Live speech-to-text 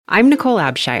I'm Nicole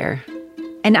Abshire.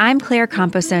 And I'm Claire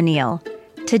Campos O'Neill.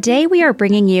 Today we are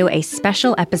bringing you a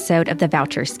special episode of The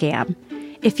Voucher Scam.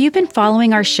 If you've been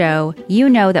following our show, you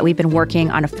know that we've been working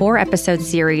on a 4-episode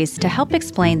series to help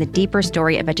explain the deeper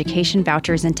story of education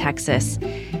vouchers in Texas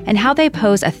and how they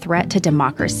pose a threat to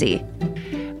democracy.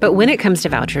 But when it comes to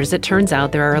vouchers, it turns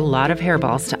out there are a lot of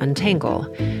hairballs to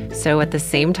untangle. So at the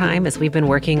same time as we've been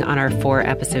working on our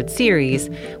 4-episode series,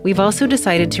 we've also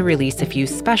decided to release a few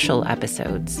special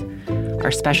episodes. Our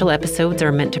special episodes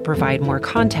are meant to provide more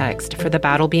context for the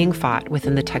battle being fought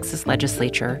within the Texas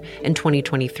legislature in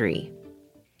 2023.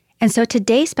 And so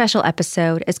today's special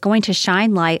episode is going to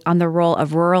shine light on the role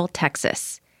of rural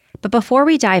Texas. But before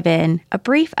we dive in, a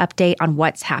brief update on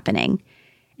what's happening.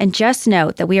 And just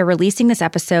note that we are releasing this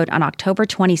episode on October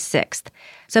 26th.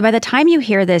 So by the time you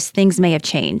hear this, things may have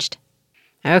changed.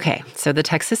 Okay, so the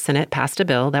Texas Senate passed a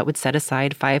bill that would set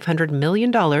aside $500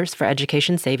 million for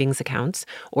education savings accounts,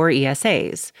 or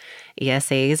ESAs.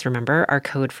 ESAs, remember, are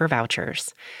code for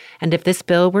vouchers. And if this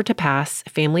bill were to pass,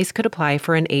 families could apply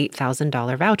for an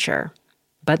 $8,000 voucher.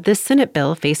 But this Senate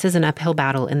bill faces an uphill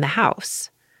battle in the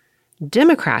House.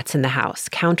 Democrats in the House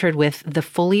countered with the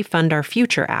Fully Fund Our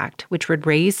Future Act, which would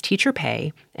raise teacher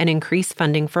pay and increase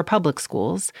funding for public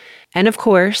schools. And of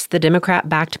course, the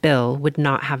Democrat-backed bill would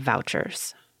not have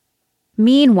vouchers.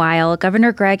 Meanwhile,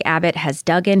 Governor Greg Abbott has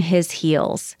dug in his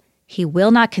heels. He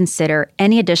will not consider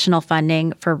any additional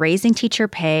funding for raising teacher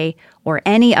pay or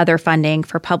any other funding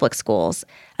for public schools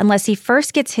unless he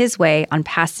first gets his way on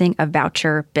passing a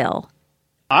voucher bill.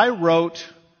 I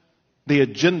wrote the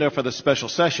agenda for the special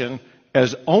session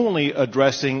as only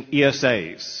addressing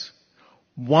ESAs.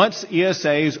 Once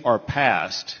ESAs are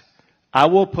passed, I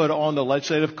will put on the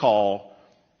legislative call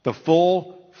the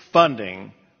full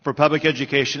funding for public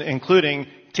education, including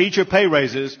teacher pay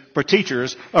raises for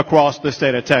teachers across the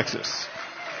state of Texas.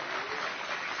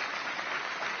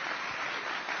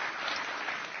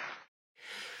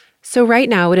 So right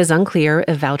now, it is unclear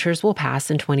if vouchers will pass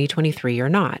in 2023 or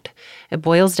not. It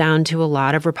boils down to a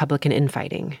lot of Republican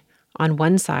infighting. On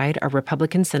one side are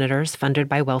Republican senators funded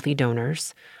by wealthy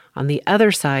donors. On the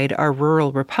other side are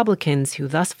rural Republicans who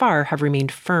thus far have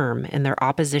remained firm in their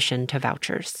opposition to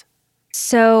vouchers.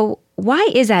 So why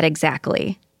is that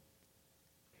exactly?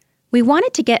 We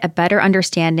wanted to get a better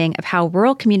understanding of how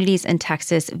rural communities in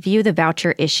Texas view the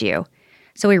voucher issue.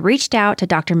 So we reached out to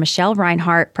Dr. Michelle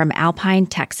Reinhart from Alpine,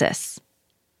 Texas.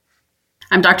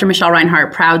 I'm Dr. Michelle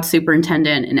Reinhart, proud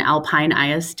superintendent in Alpine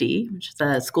ISD, which is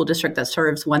a school district that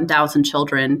serves 1,000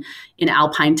 children in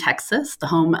Alpine, Texas, the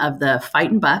home of the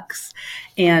Fightin' Bucks.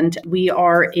 And we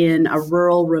are in a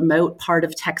rural, remote part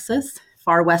of Texas,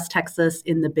 far west Texas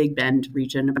in the Big Bend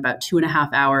region, about 2.5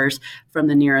 hours from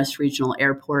the nearest regional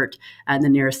airport and the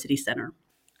nearest city center.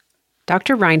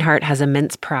 Dr. Reinhart has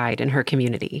immense pride in her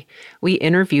community. We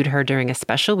interviewed her during a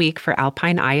special week for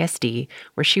Alpine ISD,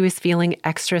 where she was feeling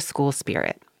extra school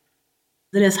spirit.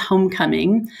 It is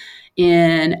homecoming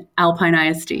in Alpine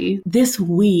ISD. This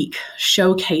week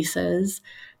showcases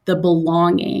the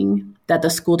belonging that the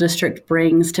school district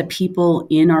brings to people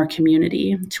in our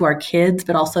community, to our kids,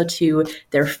 but also to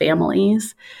their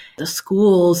families. The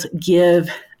schools give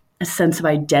a sense of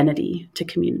identity to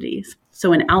communities.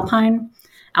 So in Alpine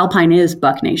is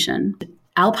Buck Nation.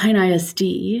 Alpine ISD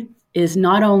is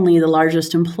not only the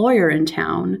largest employer in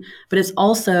town, but it's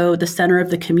also the center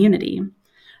of the community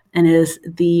and is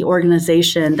the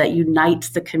organization that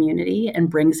unites the community and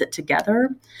brings it together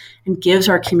and gives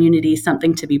our community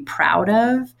something to be proud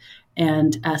of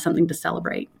and something to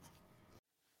celebrate.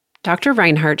 Dr.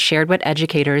 Reinhart shared what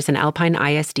educators in Alpine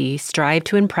ISD strive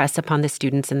to impress upon the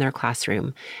students in their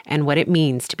classroom and what it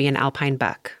means to be an Alpine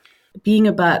Buck. Being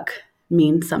a Buck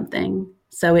means something.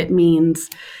 So it means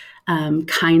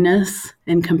kindness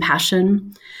and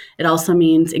compassion. It also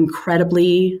means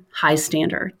incredibly high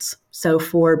standards. So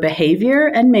for behavior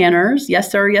and manners,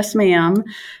 yes sir, yes ma'am,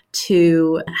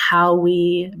 to how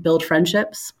we build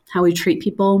friendships, how we treat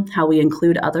people, how we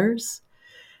include others,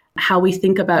 how we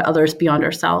think about others beyond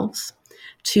ourselves,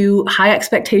 to high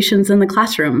expectations in the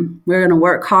classroom. We're going to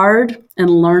work hard and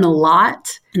learn a lot.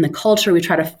 And the culture we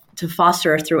try to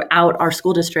foster throughout our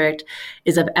school district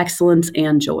is of excellence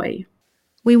and joy.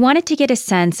 We wanted to get a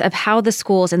sense of how the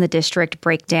schools in the district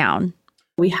break down.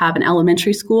 We have an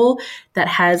elementary school that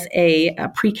has a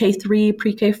pre-K3,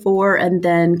 pre-K4, and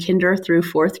then kinder through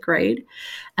 4th grade.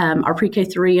 Our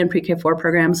pre-K3 and pre-K4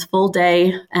 programs full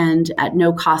day and at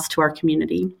no cost to our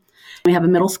community. We have a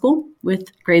middle school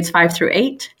with grades 5 through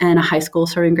 8 and a high school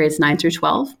serving grades 9 through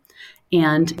 12.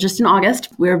 And just in August,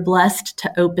 we're blessed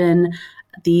to open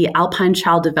the Alpine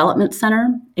Child Development Center,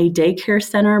 a daycare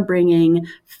center bringing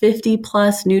 50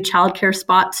 plus new childcare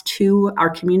spots to our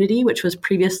community, which was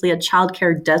previously a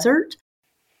childcare desert.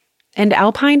 And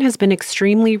Alpine has been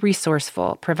extremely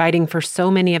resourceful, providing for so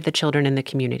many of the children in the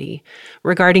community.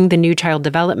 Regarding the new Child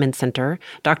Development Center,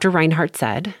 Dr. Reinhardt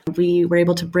said, we were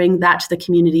able to bring that to the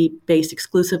community based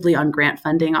exclusively on grant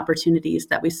funding opportunities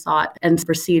that we sought, and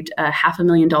received a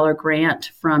 $500,000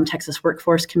 grant from Texas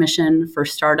Workforce Commission for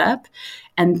startup.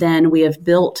 And then we have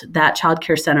built that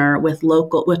childcare center with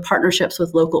partnerships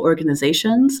with local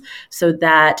organizations so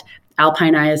that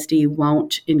Alpine ISD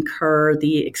won't incur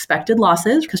the expected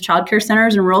losses, because childcare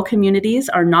centers in rural communities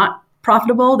are not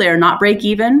profitable. They are not break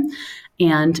even.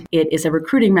 And it is a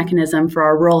recruiting mechanism for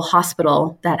our rural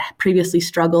hospital that previously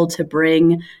struggled to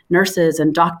bring nurses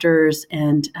and doctors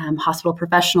and hospital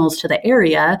professionals to the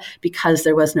area because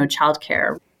there was no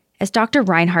childcare. As Dr.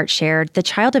 Reinhardt shared, the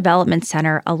Child Development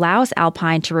Center allows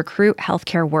Alpine to recruit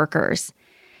healthcare workers.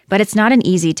 But it's not an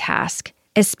easy task,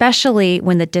 especially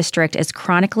when the district is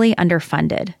chronically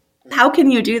underfunded. How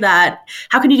can you do that?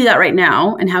 How can you do that right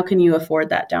now? And how can you afford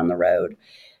that down the road?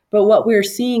 But what we're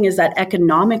seeing is that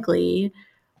economically,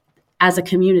 as a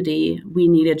community, we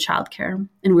needed childcare.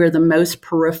 And we're the most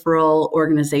peripheral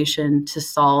organization to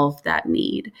solve that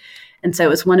need. And so it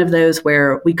was one of those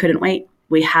where we couldn't wait.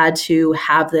 We had to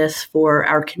have this for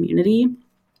our community.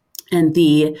 And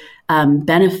the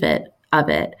benefit of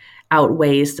it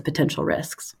outweighs the potential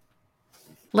risks.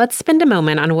 Let's spend a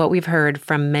moment on what we've heard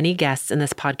from many guests in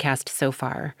this podcast so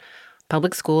far.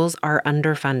 Public schools are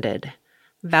underfunded.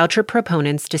 Voucher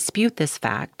proponents dispute this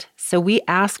fact, so we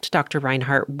asked Dr.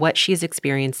 Reinhardt what she's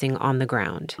experiencing on the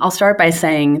ground. I'll start by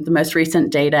saying the most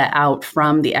recent data out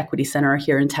from the Equity Center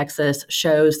here in Texas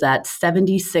shows that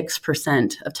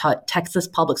 76% of Texas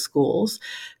public schools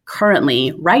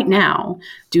currently, right now,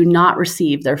 do not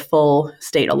receive their full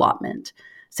state allotment.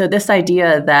 So this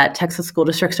idea that Texas school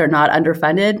districts are not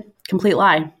underfunded, complete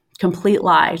lie.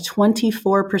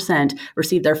 24%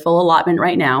 receive their full allotment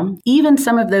right now. Even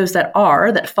some of those that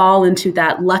fall into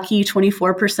that lucky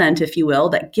 24%, if you will,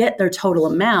 that get their total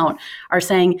amount, are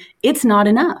saying it's not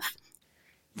enough.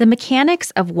 The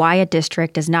mechanics of why a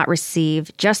district does not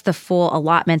receive just the full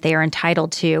allotment they are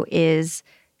entitled to is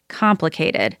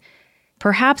complicated.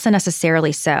 Perhaps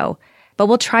unnecessarily so, but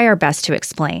we'll try our best to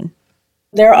explain.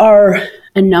 There are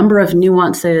a number of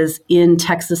nuances in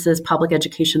Texas's public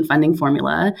education funding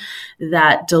formula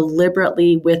that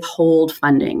deliberately withhold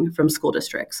funding from school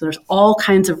districts. So there's all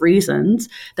kinds of reasons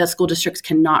that school districts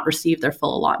cannot receive their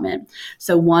full allotment.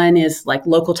 So one is like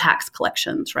local tax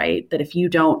collections, right? That if you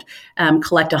don't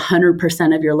collect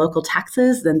 100% of your local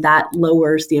taxes, then that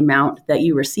lowers the amount that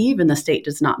you receive, and the state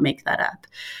does not make that up.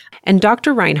 And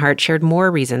Dr. Reinhardt shared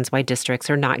more reasons why districts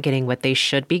are not getting what they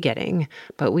should be getting,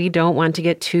 but we don't want to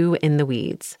get too in the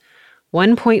weeds.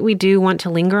 One point we do want to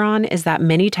linger on is that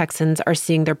many Texans are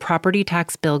seeing their property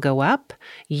tax bill go up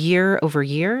year over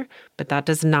year, but that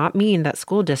does not mean that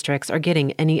school districts are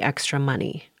getting any extra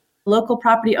money. Local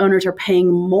property owners are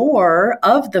paying more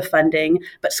of the funding,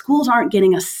 but schools aren't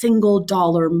getting a single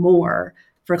dollar more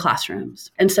for classrooms.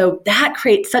 And so that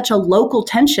creates such a local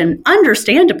tension,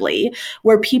 understandably,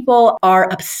 where people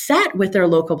are upset with their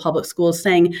local public schools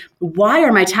saying, why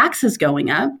are my taxes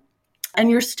going up? And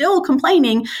you're still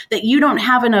complaining that you don't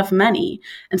have enough money.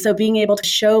 And so being able to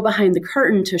show behind the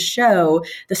curtain to show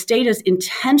the state is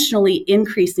intentionally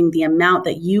increasing the amount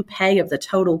that you pay of the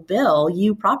total bill,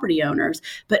 you property owners,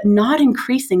 but not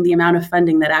increasing the amount of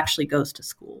funding that actually goes to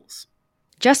schools.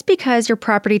 Just because your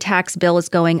property tax bill is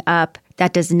going up,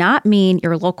 that does not mean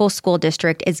your local school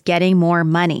district is getting more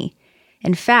money.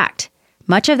 In fact,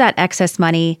 much of that excess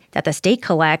money that the state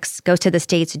collects goes to the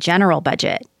state's general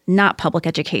budget, not public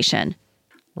education.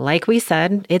 Like we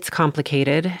said, it's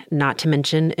complicated, not to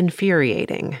mention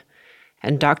infuriating.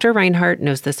 And Dr. Reinhardt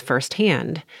knows this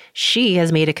firsthand. She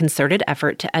has made a concerted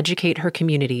effort to educate her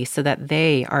community so that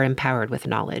they are empowered with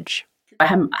knowledge. I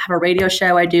have a radio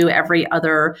show I do every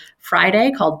other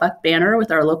Friday called Buck Banner with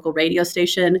our local radio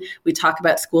station. We talk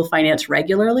about school finance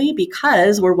regularly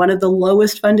because we're one of the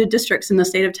lowest funded districts in the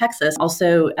state of Texas.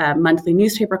 Also, monthly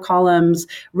newspaper columns,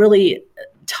 really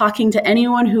talking to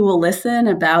anyone who will listen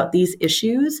about these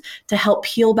issues to help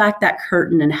peel back that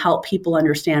curtain and help people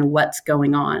understand what's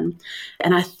going on.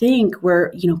 And I think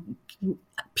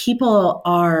people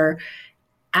are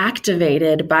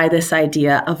activated by this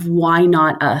idea of why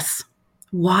not us?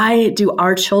 Why do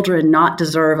our children not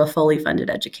deserve a fully funded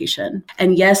education?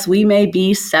 And yes, we may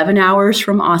be 7 hours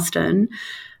from Austin,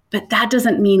 but that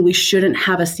doesn't mean we shouldn't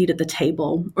have a seat at the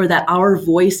table, or that our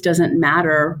voice doesn't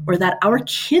matter, or that our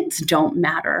kids don't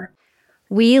matter.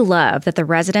 We love that the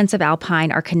residents of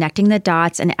Alpine are connecting the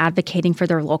dots and advocating for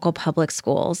their local public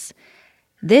schools.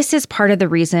 This is part of the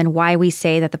reason why we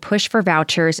say that the push for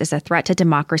vouchers is a threat to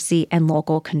democracy and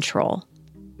local control.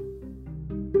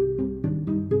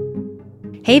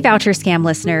 Hey, Voucher Scam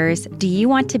listeners, do you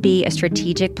want to be a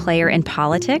strategic player in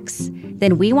politics?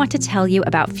 Then we want to tell you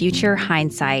about Future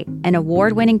Hindsight, an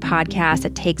award-winning podcast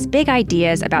that takes big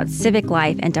ideas about civic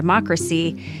life and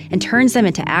democracy and turns them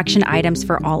into action items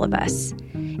for all of us.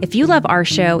 If you love our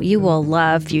show, you will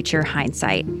love Future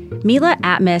Hindsight. Mila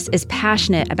Atmos is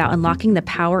passionate about unlocking the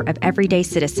power of everyday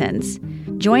citizens.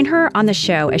 Join her on the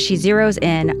show as she zeroes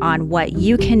in on what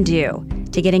you can do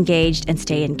to get engaged and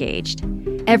stay engaged.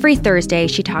 Every Thursday,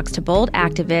 she talks to bold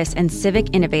activists and civic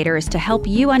innovators to help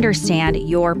you understand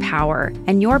your power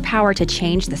and your power to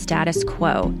change the status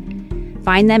quo.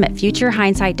 Find them at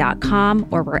futurehindsight.com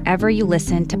or wherever you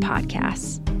listen to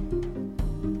podcasts.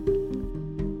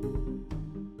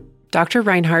 Dr.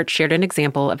 Reinhart shared an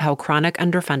example of how chronic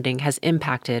underfunding has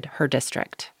impacted her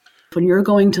district. When you're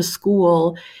going to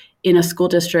school in a school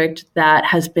district that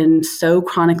has been so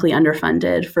chronically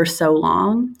underfunded for so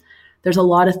long, there's a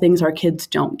lot of things our kids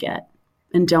don't get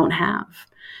and don't have.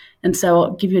 And so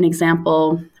I'll give you an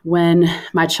example. When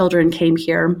my children came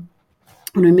here,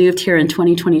 when we moved here in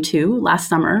 2022, last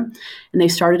summer, and they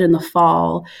started in the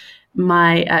fall,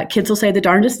 my kids will say the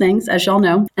darndest things, as y'all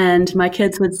know. And my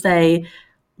kids would say,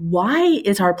 why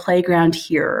is our playground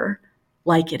here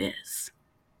like it is,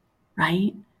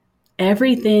 right?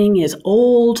 Everything is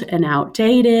old and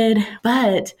outdated,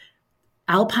 but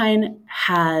Alpine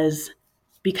has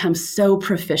become so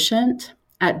proficient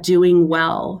at doing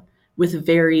well with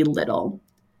very little.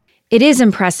 It is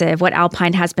impressive what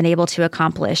Alpine has been able to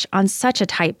accomplish on such a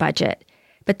tight budget,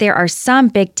 but there are some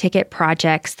big-ticket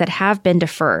projects that have been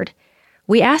deferred.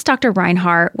 We asked Dr.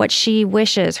 Reinhart what she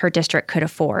wishes her district could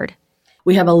afford.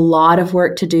 We have a lot of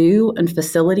work to do in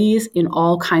facilities in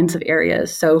all kinds of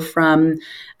areas. So from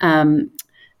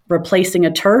replacing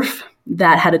a turf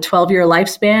that had a 12-year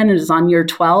lifespan and is on year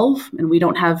 12, and we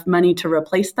don't have money to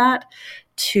replace that,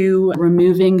 to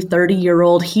removing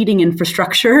 30-year-old heating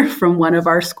infrastructure from one of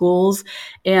our schools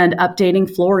and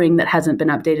updating flooring that hasn't been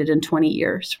updated in 20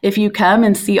 years. If you come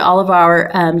and see all of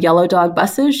our Yellow Dog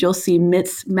buses, you'll see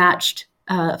mismatched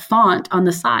font on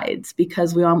the sides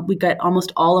because we get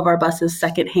almost all of our buses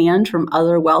secondhand from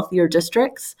other wealthier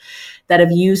districts that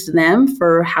have used them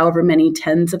for however many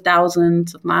tens of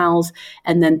thousands of miles,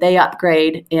 and then they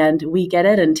upgrade and we get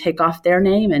it and take off their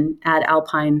name and add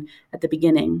Alpine at the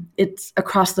beginning. It's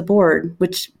across the board,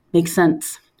 which makes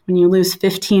sense. When you lose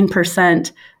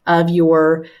 15% of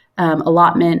your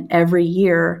allotment every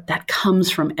year, that comes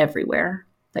from everywhere.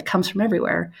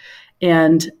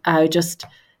 And I just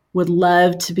would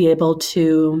love to be able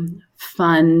to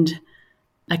fund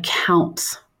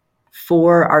accounts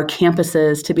for our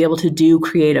campuses to be able to do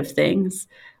creative things,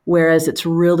 whereas it's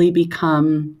really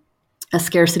become a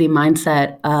scarcity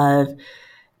mindset of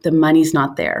the money's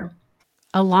not there.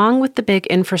 Along with the big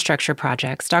infrastructure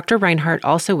projects, Dr. Reinhart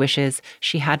also wishes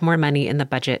she had more money in the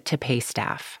budget to pay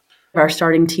staff. Our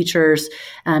starting teachers,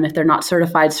 if they're not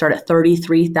certified, start at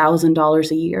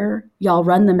 $33,000 a year. Y'all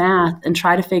run the math and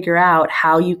try to figure out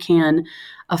how you can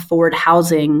afford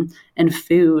housing and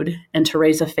food and to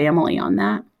raise a family on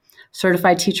that.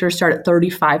 Certified teachers start at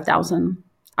 $35,000.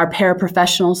 Our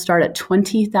paraprofessionals start at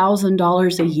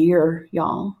 $20,000 a year,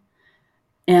 y'all.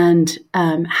 And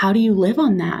how do you live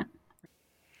on that?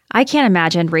 I can't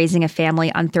imagine raising a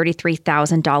family on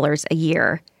 $33,000 a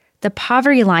year. The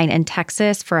poverty line in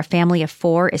Texas for a family of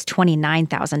 4 is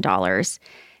 $29,000.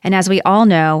 And as we all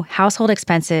know, household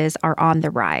expenses are on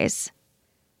the rise.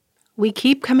 We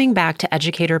keep coming back to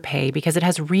educator pay because it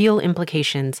has real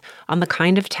implications on the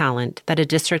kind of talent that a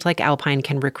district like Alpine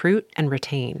can recruit and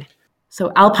retain.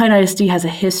 So Alpine ISD has a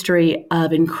history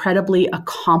of incredibly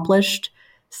accomplished,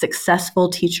 successful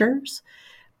teachers.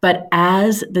 But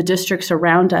as the districts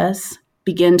around us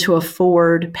begin to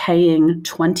afford paying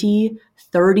 $20,000,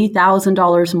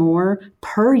 $30,000 more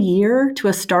per year to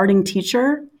a starting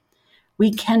teacher, we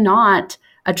cannot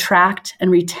attract and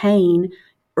retain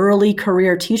early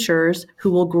career teachers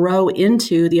who will grow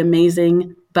into the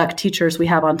amazing buck teachers we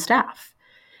have on staff.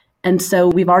 And so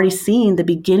we've already seen the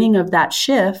beginning of that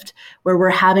shift where we're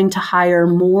having to hire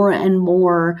more and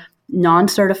more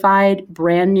non-certified,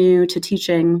 brand new to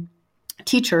teaching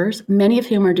teachers, many of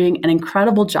whom are doing an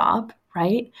incredible job,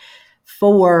 right,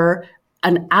 for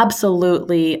an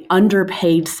absolutely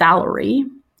underpaid salary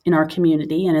in our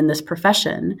community and in this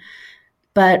profession.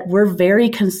 But we're very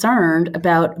concerned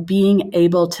about being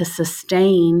able to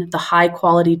sustain the high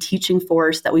quality teaching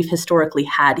force that we've historically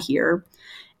had here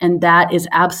And that is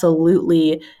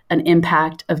absolutely an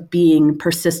impact of being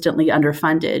persistently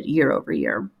underfunded year over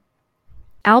year.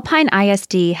 Alpine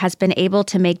ISD has been able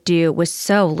to make do with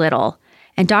so little,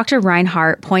 and Dr.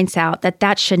 Reinhart points out that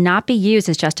that should not be used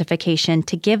as justification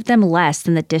to give them less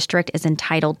than the district is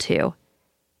entitled to.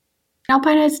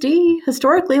 Alpine ISD,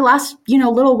 historically, last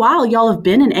little while, y'all have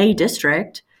been an A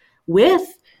district with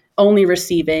only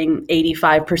receiving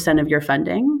 85% of your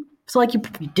funding. So like you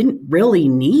didn't really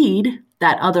need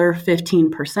that other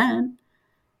 15%,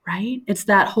 right? It's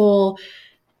that whole,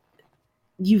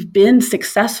 you've been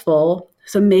successful,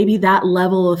 so maybe that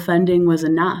level of funding was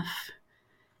enough.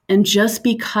 And just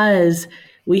because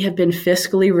we have been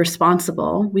fiscally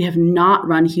responsible, we have not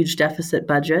run huge deficit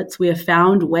budgets, we have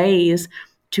found ways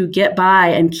to get by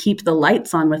and keep the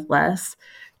lights on with less,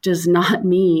 does not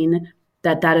mean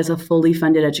that that is a fully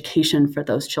funded education for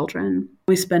those children.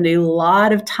 We spend a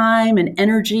lot of time and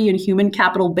energy and human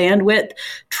capital bandwidth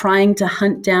trying to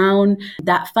hunt down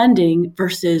that funding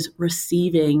versus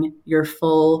receiving your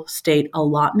full state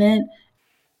allotment.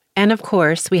 And of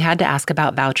course, we had to ask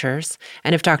about vouchers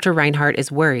and if Dr. Reinhart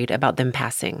is worried about them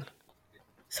passing.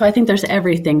 So I think there's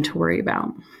everything to worry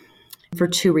about for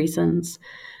two reasons.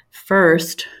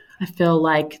 First, I feel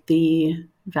like the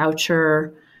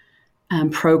voucher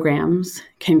programs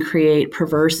can create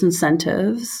perverse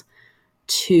incentives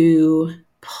to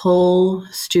pull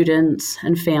students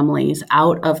and families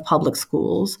out of public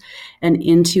schools and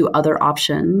into other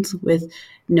options with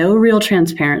no real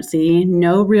transparency,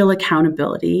 no real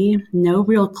accountability, no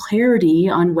real clarity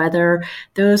on whether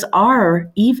those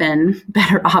are even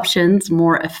better options,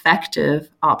 more effective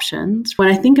options. When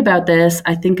I think about this,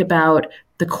 I think about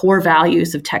the core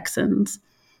values of Texans.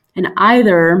 And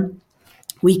either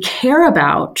we care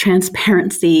about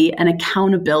transparency and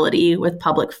accountability with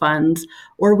public funds,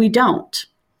 or we don't.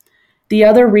 The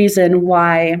other reason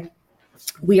why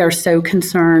we are so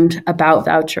concerned about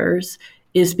vouchers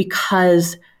is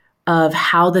because of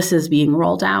how this is being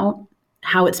rolled out,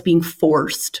 how it's being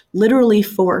forced, literally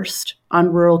forced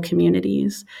on rural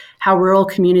communities, how rural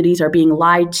communities are being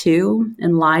lied to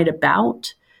and lied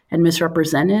about and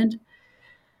misrepresented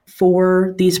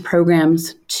for these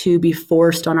programs to be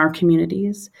forced on our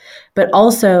communities, but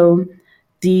also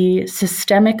the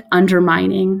systemic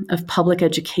undermining of public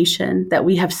education that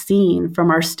we have seen from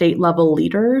our state level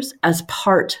leaders as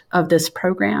part of this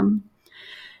program.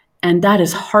 And that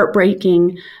is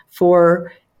heartbreaking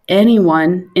for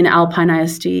anyone in Alpine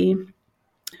ISD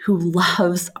who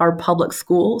loves our public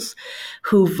schools,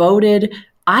 who voted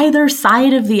either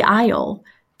side of the aisle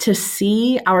to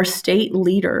see our state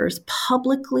leaders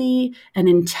publicly and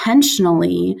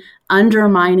intentionally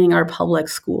undermining our public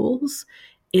schools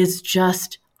is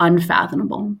just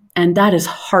unfathomable. And that is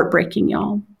heartbreaking,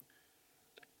 y'all.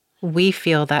 We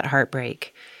feel that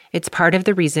heartbreak. It's part of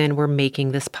the reason we're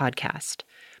making this podcast,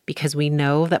 because we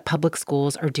know that public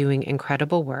schools are doing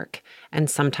incredible work, and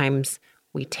sometimes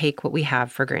we take what we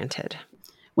have for granted.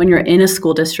 When you're in a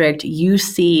school district, you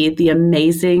see the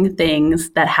amazing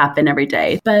things that happen every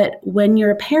day. But when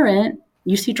you're a parent,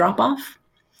 you see drop-off.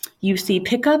 You see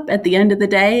pickup at the end of the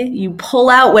day. You pull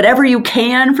out whatever you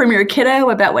can from your kiddo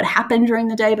about what happened during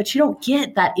the day, but you don't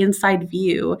get that inside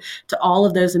view to all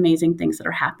of those amazing things that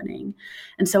are happening.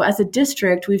 And so as a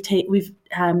district, we've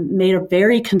made a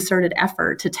very concerted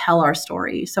effort to tell our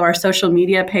story. So our social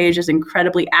media page is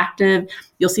incredibly active.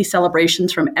 You'll see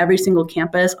celebrations from every single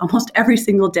campus, almost every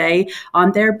single day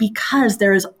on there, because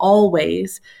there is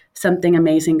always something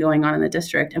amazing going on in the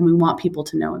district, and we want people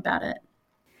to know about it.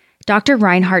 Dr.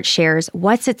 Reinhart shares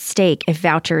what's at stake if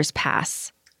vouchers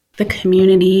pass. The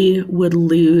community would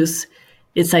lose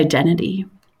its identity.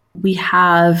 We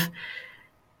have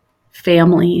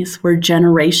families where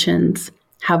generations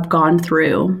have gone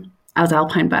through as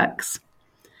Alpine Bucks.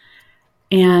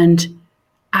 And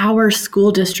our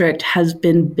school district has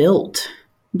been built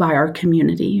by our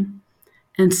community.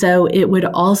 And so it would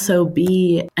also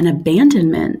be an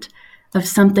abandonment of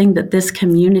something that this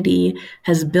community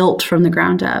has built from the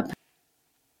ground up.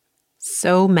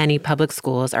 So many public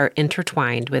schools are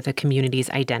intertwined with a community's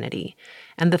identity,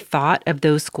 and the thought of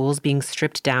those schools being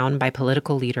stripped down by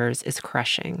political leaders is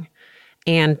crushing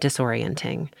and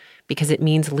disorienting because it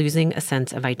means losing a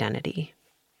sense of identity.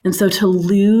 And so to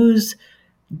lose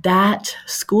that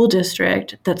school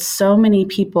district that so many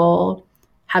people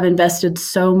have invested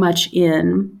so much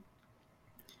in,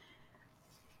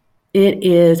 it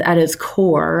is at its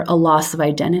core a loss of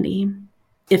identity.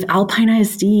 If Alpine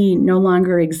ISD no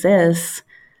longer exists,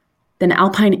 then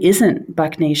Alpine isn't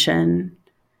Buck Nation.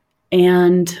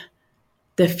 And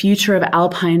the future of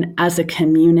Alpine as a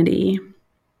community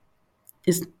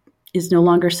is no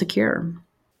longer secure.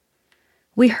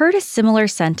 We heard a similar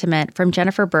sentiment from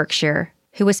Jennifer Berkshire,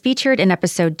 who was featured in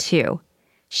episode 2.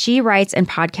 She writes and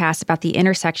podcasts about the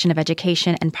intersection of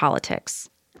education and politics.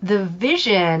 The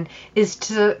vision is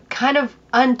to kind of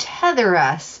untether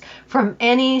us from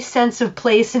any sense of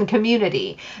place and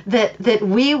community, that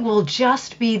we will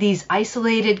just be these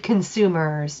isolated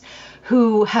consumers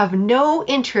who have no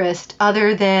interest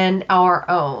other than our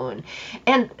own.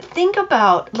 And think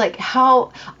about like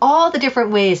how all the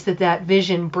different ways that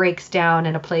vision breaks down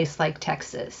in a place like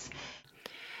Texas.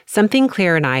 Something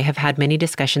Claire and I have had many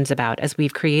discussions about as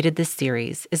we've created this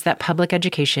series is that public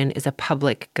education is a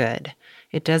public good.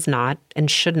 It does not and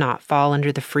should not fall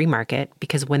under the free market,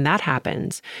 because when that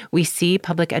happens, we see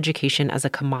public education as a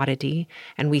commodity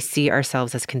and we see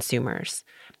ourselves as consumers.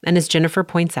 And as Jennifer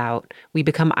points out, we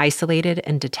become isolated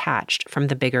and detached from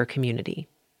the bigger community.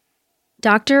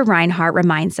 Dr. Reinhart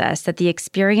reminds us that the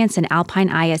experience in Alpine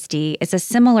ISD is a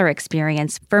similar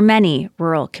experience for many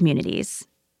rural communities.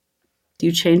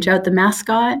 You change out the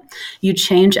mascot, you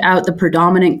change out the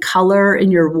predominant color in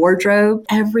your wardrobe.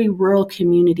 Every rural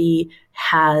community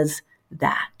has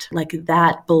that, like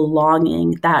that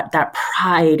belonging, that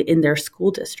pride in their school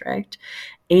district.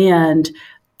 And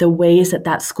the ways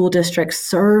that school district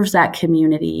serves that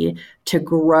community to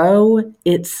grow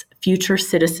its future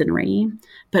citizenry,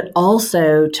 but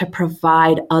also to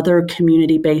provide other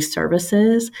community-based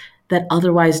services that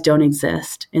otherwise don't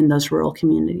exist in those rural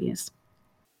communities.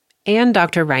 And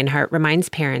Dr. Reinhart reminds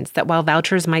parents that while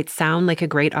vouchers might sound like a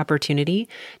great opportunity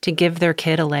to give their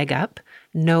kid a leg up,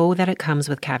 know that it comes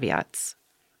with caveats.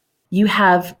 You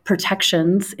have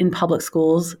protections in public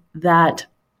schools that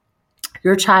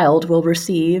your child will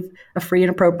receive a free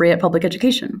and appropriate public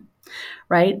education,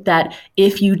 right? That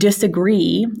if you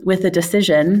disagree with a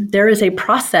decision, there is a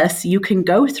process you can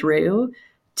go through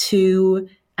to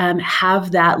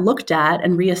have that looked at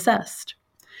and reassessed.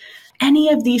 Any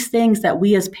of these things that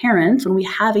we as parents, when we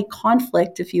have a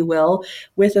conflict, if you will,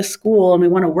 with a school and we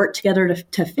want to work together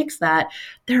to fix that,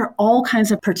 there are all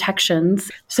kinds of protections.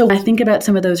 So I think about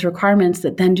some of those requirements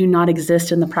that then do not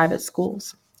exist in the private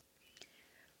schools.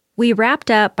 We wrapped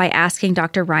up by asking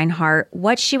Dr. Reinhart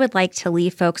what she would like to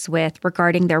leave folks with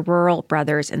regarding their rural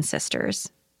brothers and sisters.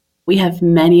 We have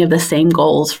many of the same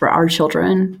goals for our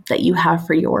children that you have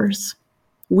for yours.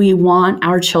 We want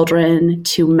our children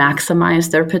to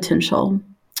maximize their potential,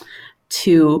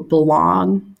 to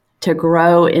belong, to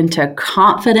grow into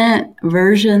confident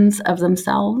versions of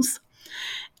themselves,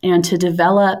 and to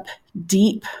develop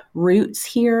deep roots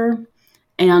here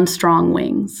and strong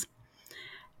wings.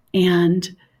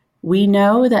 And we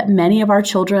know that many of our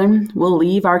children will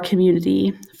leave our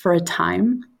community for a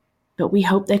time, but we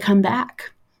hope they come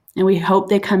back, and we hope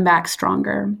they come back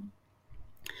stronger.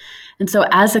 And so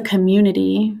as a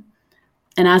community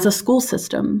and as a school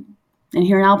system, and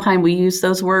here in Alpine, we use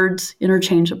those words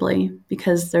interchangeably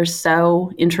because they're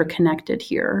so interconnected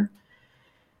here.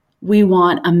 We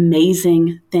want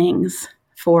amazing things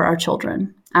for our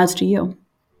children, as do you.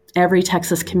 Every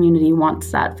Texas community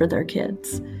wants that for their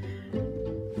kids.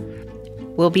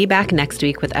 We'll be back next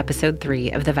week with episode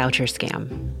 3 of The Voucher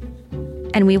Scam.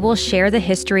 And we will share the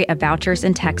history of vouchers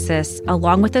in Texas,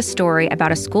 along with a story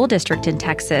about a school district in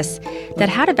Texas that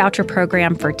had a voucher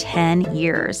program for 10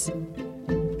 years.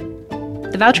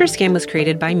 The Voucher Scam was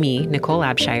created by me, Nicole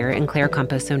Abshire, and Claire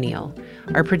Campos O'Neill.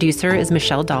 Our producer is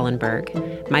Michelle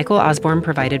Dollenberg. Michael Osborne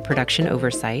provided production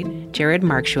oversight. Jared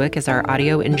Markshuick is our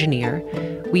audio engineer.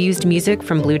 We used music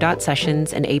from Blue Dot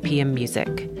Sessions and APM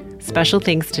Music. Special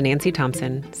thanks to Nancy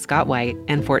Thompson, Scott White,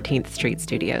 and 14th Street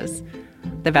Studios.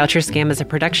 The Voucher Scam is a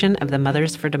production of the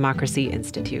Mothers for Democracy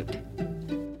Institute.